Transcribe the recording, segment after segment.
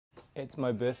It's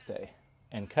my birthday,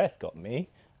 and Kath got me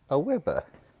a Weber.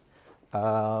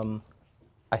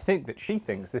 I think that she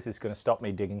thinks this is going to stop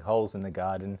me digging holes in the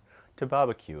garden to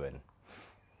barbecue in.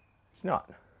 It's not.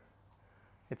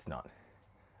 It's not.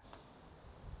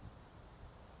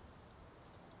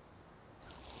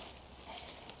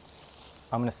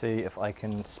 I'm going to see if I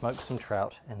can smoke some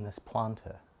trout in this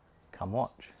planter. Come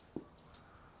watch.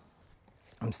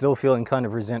 I'm still feeling kind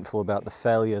of resentful about the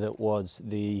failure that was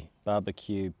the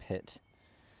barbecue pit.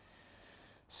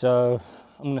 So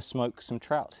I'm going to smoke some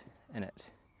trout in it.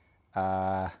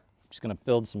 I'm just going to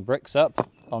build some bricks up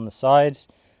on the sides,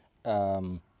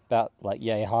 about like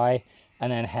yay high,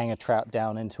 and then hang a trout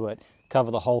down into it,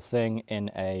 cover the whole thing in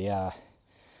a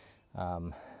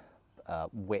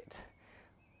wet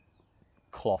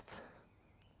cloth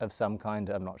of some kind.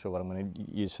 I'm not sure what I'm going to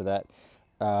use for that.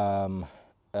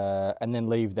 And then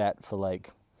leave that for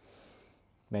like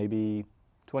maybe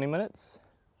 20 minutes.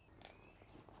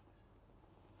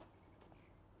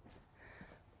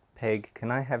 Peg, can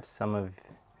I have some of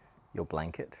your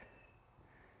blanket?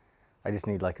 I just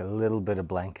need like a little bit of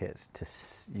blanket to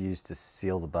use to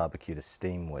seal the barbecue to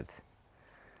steam with.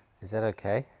 Is that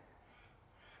okay?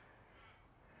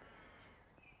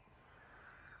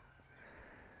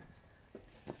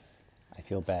 I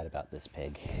feel bad about this,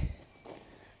 Peg.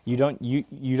 You don't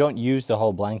use the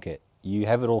whole blanket. You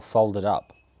have it all folded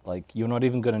up. Like, you're not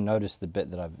even going to notice the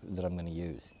bit that I'm going to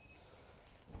use.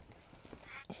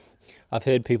 I've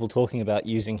heard people talking about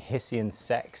using Hessian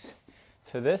sacks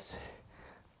for this,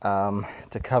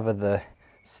 to cover the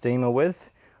steamer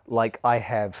with. Like, I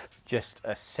have just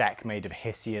a sack made of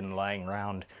Hessian lying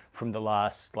around from the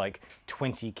last like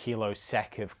 20 kilo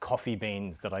sack of coffee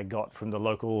beans that I got from the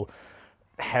local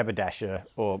haberdasher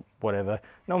or whatever.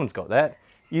 No one's got that.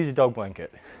 Use a dog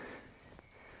blanket.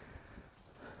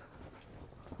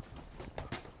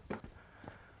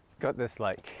 Got this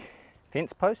like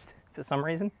fence post for some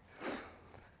reason.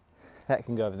 That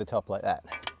can go over the top like that.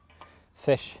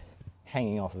 Fish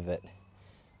hanging off of it.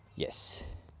 Yes.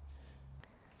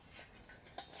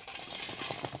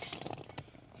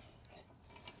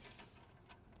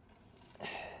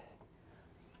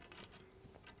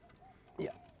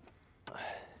 Yeah.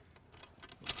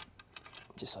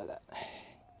 Just like that.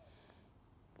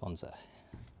 Bonza.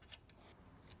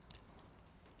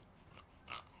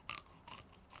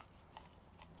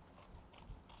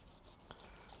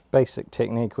 Basic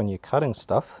technique when you're cutting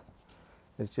stuff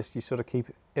is just you sort of keep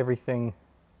everything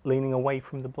leaning away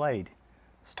from the blade.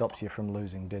 Stops you from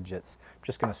losing digits. I'm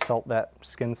just going to salt that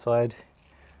skin side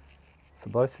for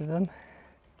both of them,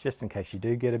 just in case you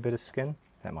do get a bit of skin.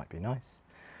 That might be nice.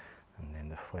 And then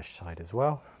the flesh side as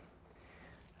well.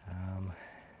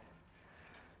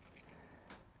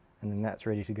 And then that's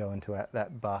ready to go into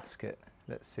that basket,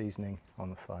 that seasoning on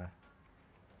the fire.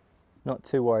 Not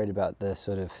too worried about the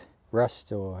sort of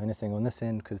rust or anything on this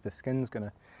end because the skin's going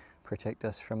to protect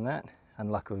us from that.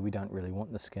 And luckily we don't really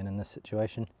want the skin in this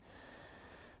situation.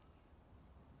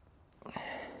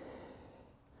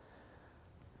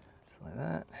 Just like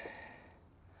that.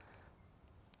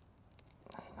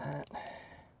 And that.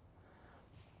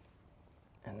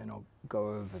 And then I'll go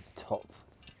over the top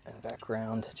and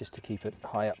background just to keep it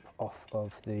high up off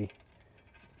of the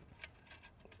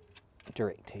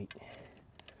direct heat.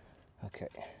 Okay,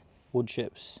 wood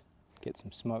chips, get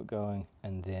some smoke going,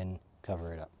 and then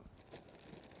cover it up.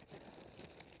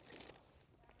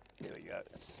 There we go,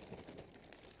 it's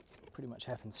pretty much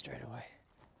happened straight away.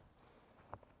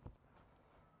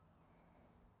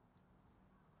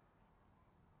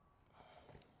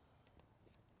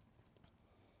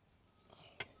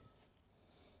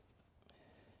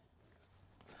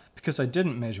 Because I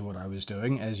didn't measure what I was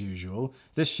doing, as usual,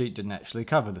 this sheet didn't actually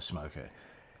cover the smoker.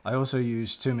 I also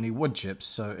used too many wood chips,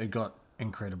 so it got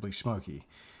incredibly smoky.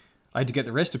 I had to get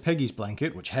the rest of Peggy's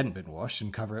blanket, which hadn't been washed,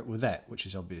 and cover it with that, which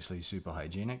is obviously super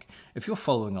hygienic. If you're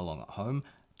following along at home,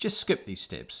 just skip these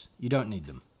steps. You don't need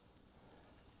them.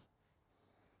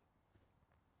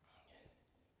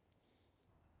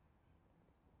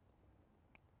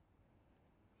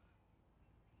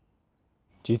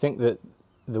 Do you think that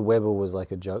the Weber was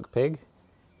like a joke,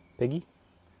 Peggy?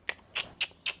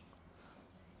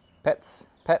 Pets,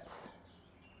 pets,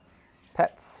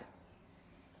 pets.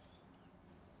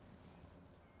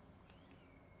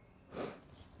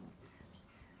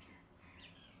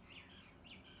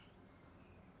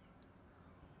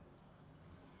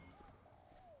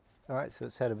 Alright, so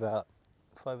it's had about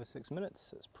 5 or 6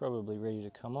 minutes. It's probably ready to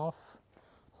come off.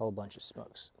 A whole bunch of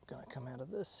smoke's going to come out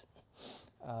of this.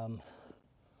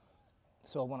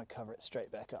 So I want to cover it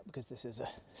straight back up because this is a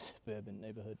suburban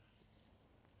neighbourhood.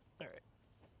 Alright.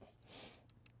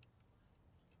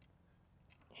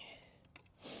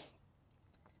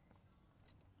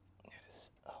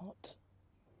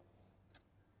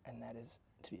 that is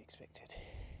to be expected.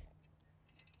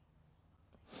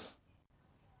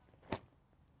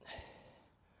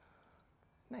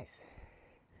 Nice.